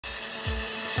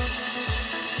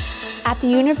At the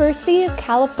University of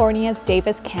California's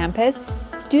Davis campus,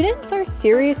 students are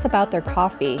serious about their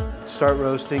coffee. Start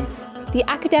roasting. The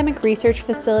academic research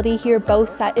facility here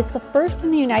boasts that it's the first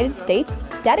in the United States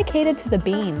dedicated to the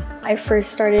bean. I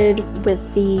first started with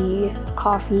the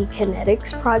coffee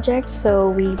kinetics project, so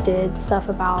we did stuff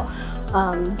about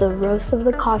the roast of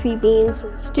the coffee beans.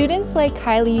 Students like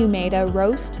Kylie Umeda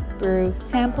roast, brew,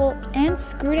 sample, and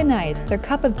scrutinize their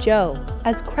cup of joe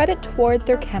as credit toward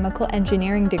their chemical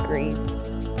engineering degrees.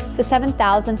 The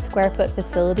 7,000 square foot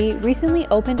facility recently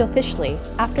opened officially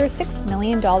after a $6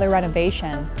 million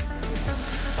renovation.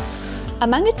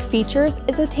 Among its features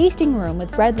is a tasting room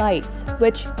with red lights,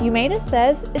 which Umeda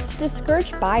says is to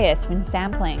discourage bias when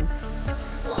sampling.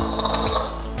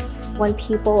 When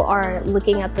people are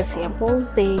looking at the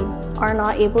samples, they are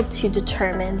not able to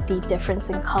determine the difference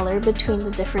in color between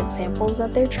the different samples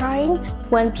that they're trying.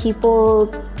 When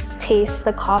people taste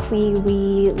the coffee,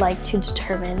 we like to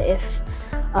determine if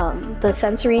the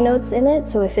sensory notes in it,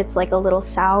 so if it's like a little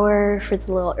sour, if it's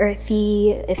a little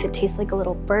earthy, if it tastes like a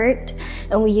little burnt,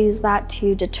 and we use that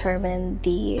to determine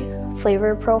the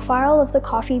flavor profile of the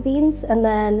coffee beans, and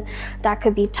then that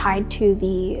could be tied to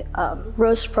the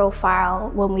roast profile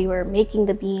when we were making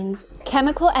the beans.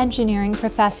 Chemical engineering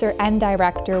professor and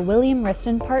director William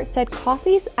Ristenpart said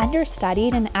coffee is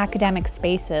understudied in academic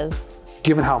spaces.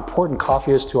 Given how important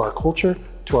coffee is to our culture,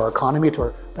 to our economy, to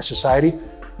our society,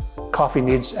 coffee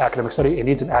needs academic study, it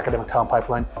needs an academic talent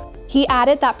pipeline. He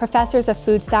added that professors of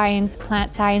food science,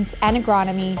 plant science, and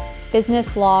agronomy,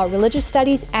 business law, religious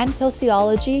studies, and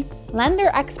sociology lend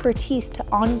their expertise to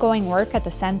ongoing work at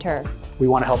the center. We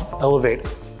want to help elevate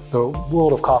the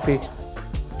world of coffee